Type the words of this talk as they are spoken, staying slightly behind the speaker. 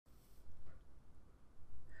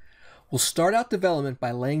We'll start out development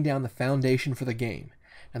by laying down the foundation for the game.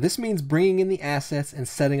 Now this means bringing in the assets and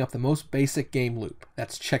setting up the most basic game loop.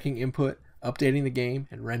 That's checking input, updating the game,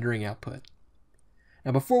 and rendering output.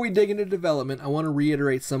 Now before we dig into development, I want to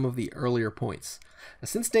reiterate some of the earlier points. Now,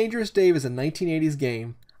 since Dangerous Dave is a 1980s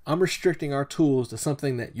game, I'm restricting our tools to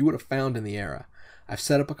something that you would have found in the era. I've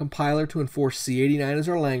set up a compiler to enforce C89 as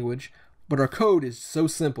our language, but our code is so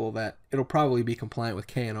simple that it'll probably be compliant with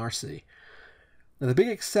K and RC. Now the big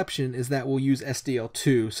exception is that we'll use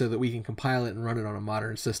SDL2 so that we can compile it and run it on a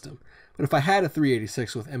modern system. But if I had a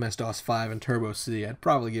 386 with MS-DOS 5 and Turbo C, I'd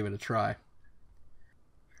probably give it a try.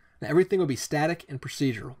 Now everything will be static and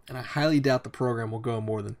procedural, and I highly doubt the program will go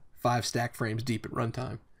more than 5 stack frames deep at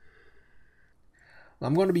runtime.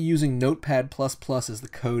 I'm going to be using Notepad++ as the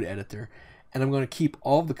code editor, and I'm going to keep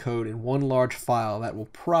all of the code in one large file that will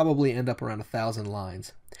probably end up around 1,000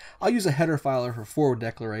 lines. I'll use a header filer for forward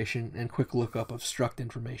declaration and quick lookup of struct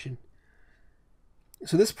information.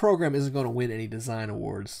 So this program isn't going to win any design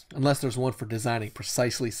awards, unless there's one for designing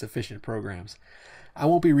precisely sufficient programs. I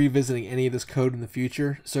won't be revisiting any of this code in the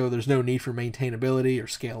future, so there's no need for maintainability or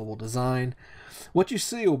scalable design. What you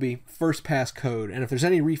see will be first pass code, and if there's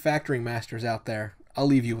any refactoring masters out there, I'll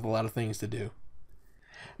leave you with a lot of things to do.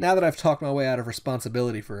 Now that I've talked my way out of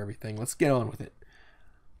responsibility for everything, let's get on with it.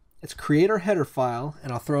 Let's create our header file,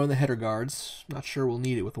 and I'll throw in the header guards. Not sure we'll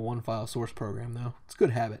need it with a one-file source program, though. It's a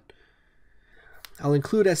good habit. I'll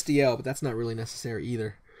include SDL, but that's not really necessary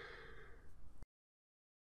either.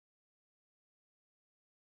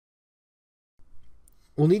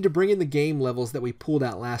 We'll need to bring in the game levels that we pulled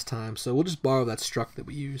out last time, so we'll just borrow that struct that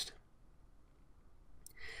we used.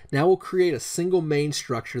 Now we'll create a single main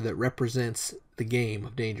structure that represents the game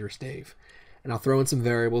of Dangerous Dave. And I'll throw in some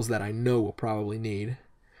variables that I know we'll probably need,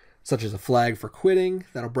 such as a flag for quitting,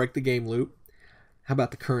 that'll break the game loop. How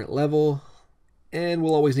about the current level? And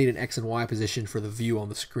we'll always need an X and Y position for the view on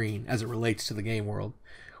the screen as it relates to the game world.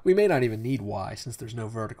 We may not even need Y since there's no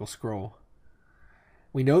vertical scroll.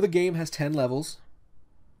 We know the game has 10 levels.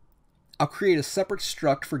 I'll create a separate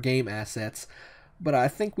struct for game assets, but I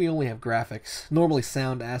think we only have graphics. Normally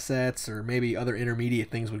sound assets or maybe other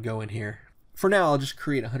intermediate things would go in here. For now, I'll just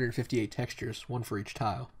create 158 textures, one for each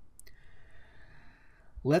tile.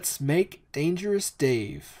 Let's make Dangerous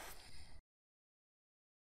Dave.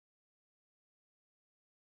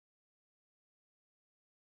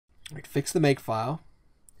 All right, fix the make file.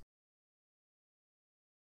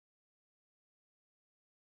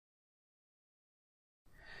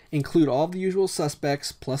 Include all the usual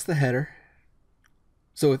suspects plus the header.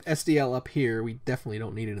 So with SDL up here, we definitely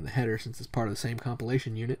don't need it in the header since it's part of the same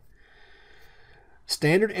compilation unit.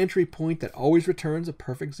 Standard entry point that always returns a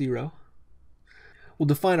perfect 0. We'll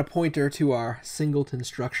define a pointer to our singleton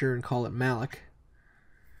structure and call it malloc.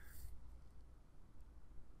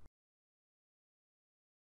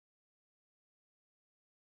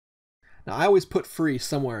 Now I always put free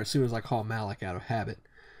somewhere as soon as I call malloc out of habit.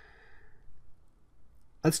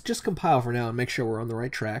 Let's just compile for now and make sure we're on the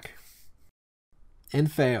right track.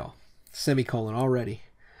 And fail. Semicolon already.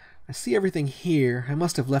 I see everything here. I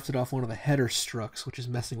must have left it off one of the header structs, which is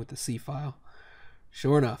messing with the C file.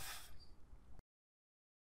 Sure enough.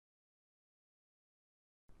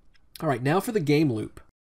 Alright, now for the game loop.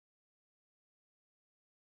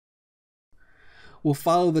 We'll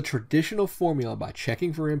follow the traditional formula by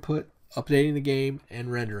checking for input, updating the game,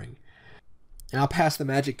 and rendering. And I'll pass the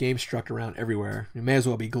magic game struct around everywhere. It may as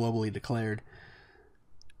well be globally declared.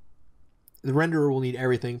 The renderer will need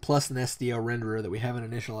everything, plus an SDL renderer that we haven't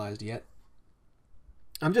initialized yet.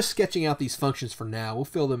 I'm just sketching out these functions for now. We'll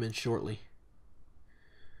fill them in shortly.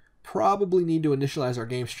 Probably need to initialize our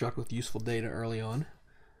game struct with useful data early on.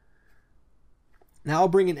 Now I'll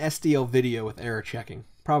bring in SDL video with error checking.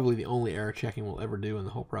 Probably the only error checking we'll ever do in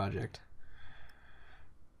the whole project.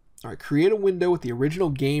 Alright, create a window with the original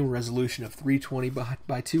game resolution of 320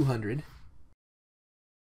 by 200.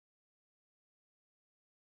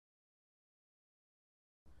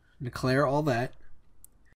 Declare all that.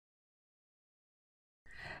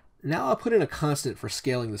 Now I'll put in a constant for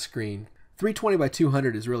scaling the screen. 320 by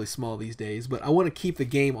 200 is really small these days, but I want to keep the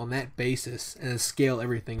game on that basis and scale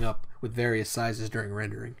everything up with various sizes during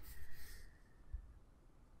rendering.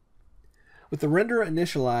 With the renderer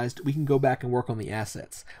initialized, we can go back and work on the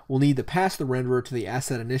assets. We'll need to pass the renderer to the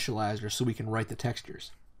asset initializer so we can write the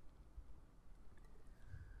textures.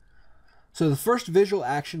 So the first visual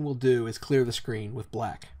action we'll do is clear the screen with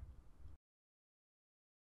black.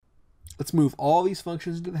 Let's move all these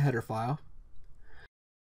functions into the header file.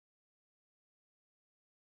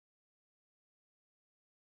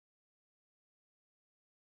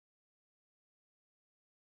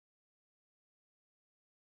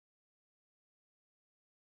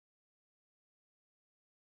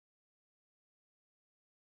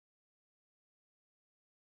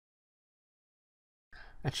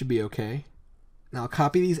 That should be okay. Now I'll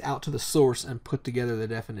copy these out to the source and put together the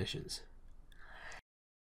definitions.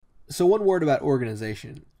 So one word about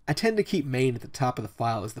organization. I tend to keep main at the top of the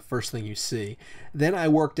file as the first thing you see. Then I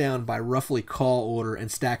work down by roughly call order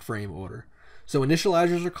and stack frame order. So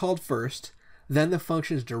initializers are called first, then the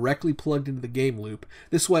function is directly plugged into the game loop.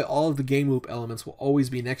 This way all of the game loop elements will always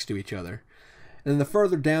be next to each other. And then the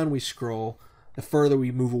further down we scroll, the further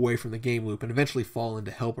we move away from the game loop and eventually fall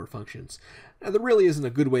into helper functions. Now there really isn't a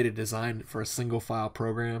good way to design it for a single file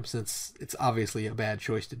program, since it's obviously a bad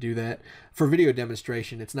choice to do that. For video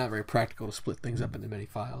demonstration, it's not very practical to split things up into many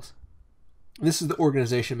files. This is the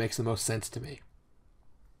organization that makes the most sense to me.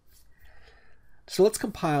 So let's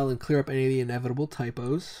compile and clear up any of the inevitable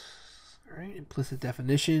typos. Alright, implicit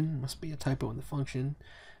definition, must be a typo in the function.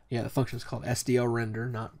 Yeah, the function is called SDL render,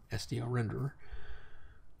 not SDL renderer.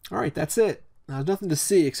 Alright, that's it. Now, there's nothing to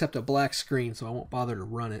see except a black screen, so I won't bother to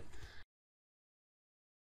run it.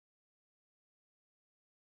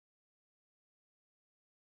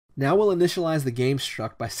 Now we'll initialize the game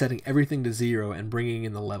struct by setting everything to 0 and bringing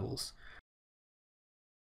in the levels.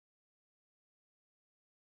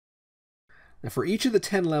 Now for each of the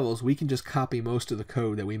 10 levels, we can just copy most of the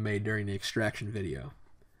code that we made during the extraction video.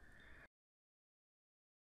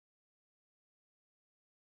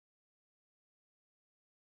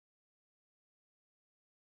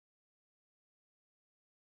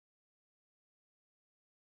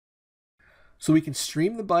 So we can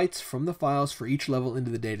stream the bytes from the files for each level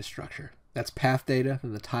into the data structure. That's path data,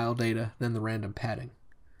 then the tile data, then the random padding.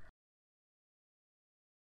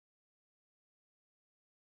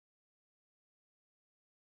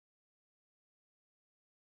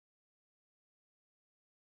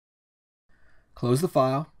 Close the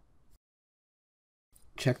file.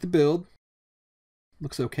 Check the build.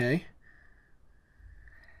 Looks okay.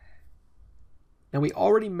 Now we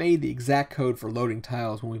already made the exact code for loading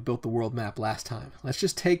tiles when we built the world map last time. Let's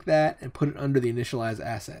just take that and put it under the initialize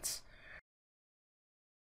assets.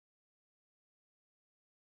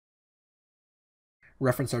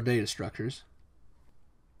 Reference our data structures.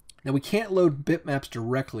 Now we can't load bitmaps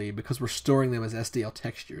directly because we're storing them as SDL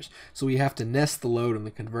textures, so we have to nest the load and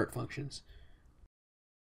the convert functions.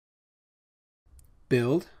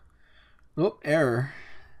 Build. Oh, error.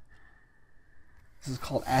 This is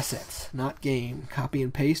called assets, not game. Copy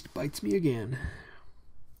and paste bites me again.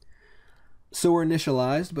 So we're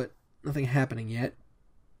initialized, but nothing happening yet.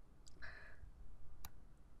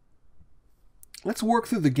 Let's work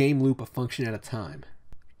through the game loop a function at a time.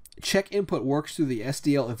 Check input works through the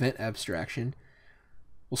SDL event abstraction.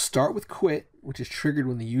 We'll start with quit, which is triggered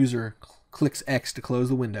when the user clicks X to close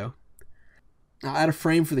the window. I'll add a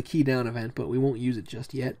frame for the key down event, but we won't use it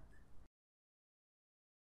just yet.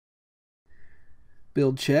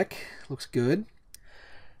 Build check, looks good.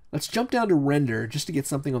 Let's jump down to render just to get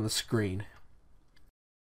something on the screen.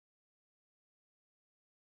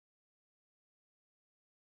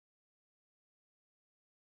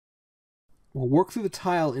 We'll work through the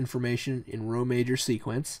tile information in row major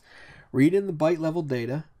sequence, read in the byte level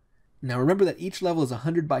data. Now remember that each level is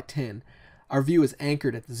 100 by 10. Our view is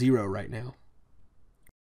anchored at 0 right now.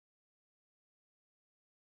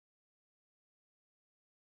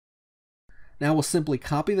 Now we'll simply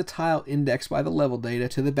copy the tile indexed by the level data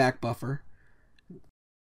to the back buffer,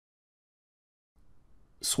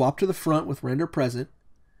 swap to the front with render present.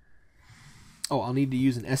 Oh, I'll need to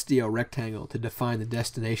use an SDL rectangle to define the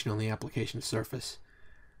destination on the application surface.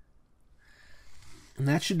 And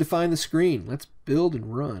that should define the screen. Let's build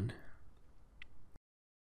and run.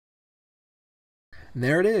 And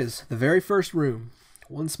there it is, the very first room.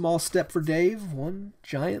 One small step for Dave, one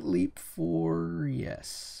giant leap for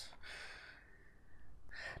yes.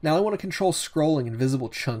 Now I want to control scrolling in visible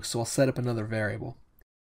chunks, so I'll set up another variable.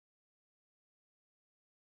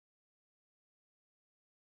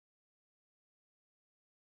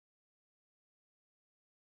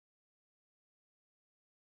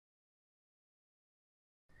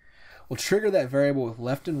 We'll trigger that variable with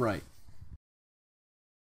left and right.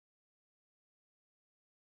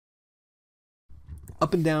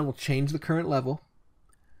 Up and down will change the current level.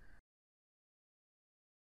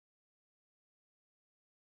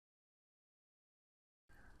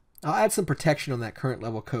 I'll add some protection on that current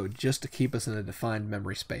level code just to keep us in a defined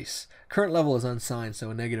memory space. Current level is unsigned,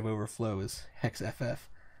 so a negative overflow is hex FF.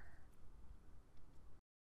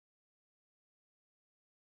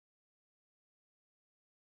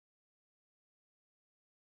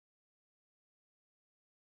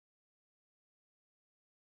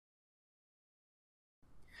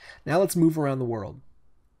 Now let's move around the world.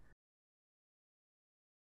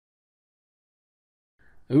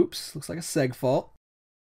 Oops, looks like a seg fault.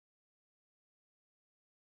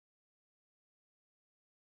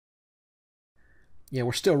 Yeah,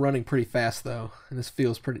 we're still running pretty fast though, and this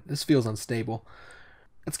feels unstable.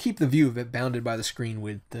 Let's keep the view of it bounded by the screen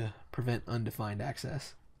width to prevent undefined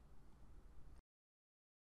access.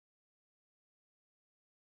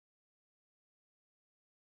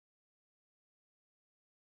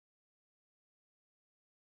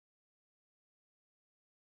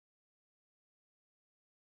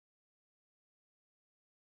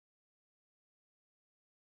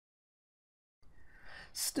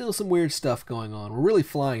 Still some weird stuff going on. We're really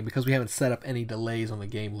flying because we haven't set up any delays on the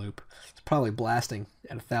game loop. It's probably blasting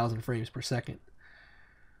at 1,000 frames per second.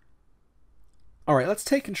 Alright, let's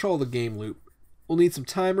take control of the game loop. We'll need some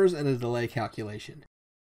timers and a delay calculation.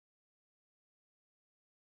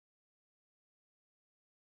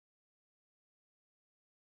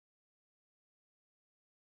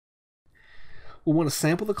 We'll want to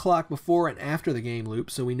sample the clock before and after the game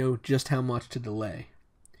loop so we know just how much to delay.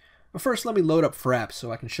 But first, let me load up Fraps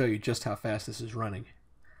so I can show you just how fast this is running.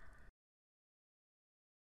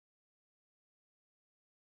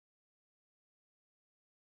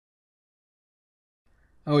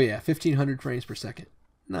 Oh yeah, 1500 frames per second.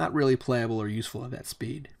 Not really playable or useful at that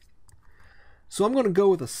speed. So I'm going to go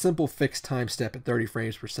with a simple fixed time step at 30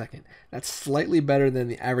 frames per second. That's slightly better than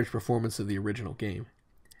the average performance of the original game.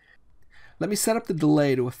 Let me set up the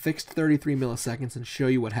delay to a fixed 33 milliseconds and show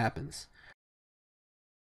you what happens.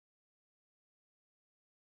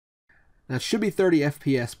 Now it should be 30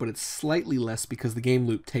 FPS, but it's slightly less because the game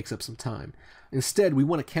loop takes up some time. Instead, we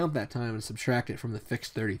want to count that time and subtract it from the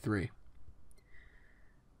fixed 33.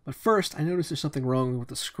 But first, I notice there's something wrong with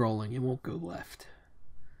the scrolling. It won't go left.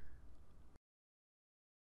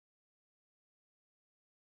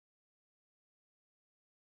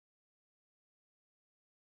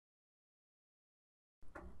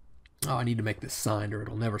 Oh, I need to make this signed or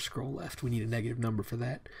it'll never scroll left. We need a negative number for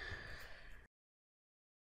that.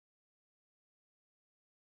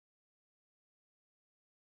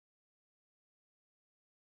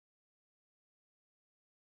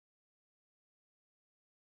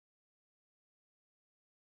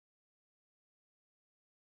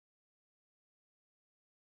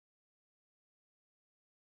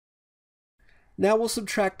 Now we'll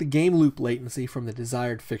subtract the game loop latency from the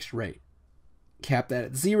desired fixed rate. Cap that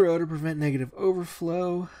at 0 to prevent negative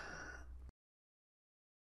overflow.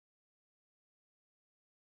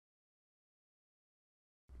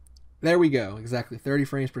 There we go, exactly 30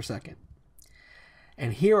 frames per second.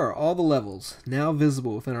 And here are all the levels, now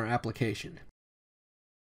visible within our application.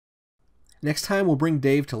 Next time we'll bring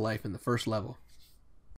Dave to life in the first level.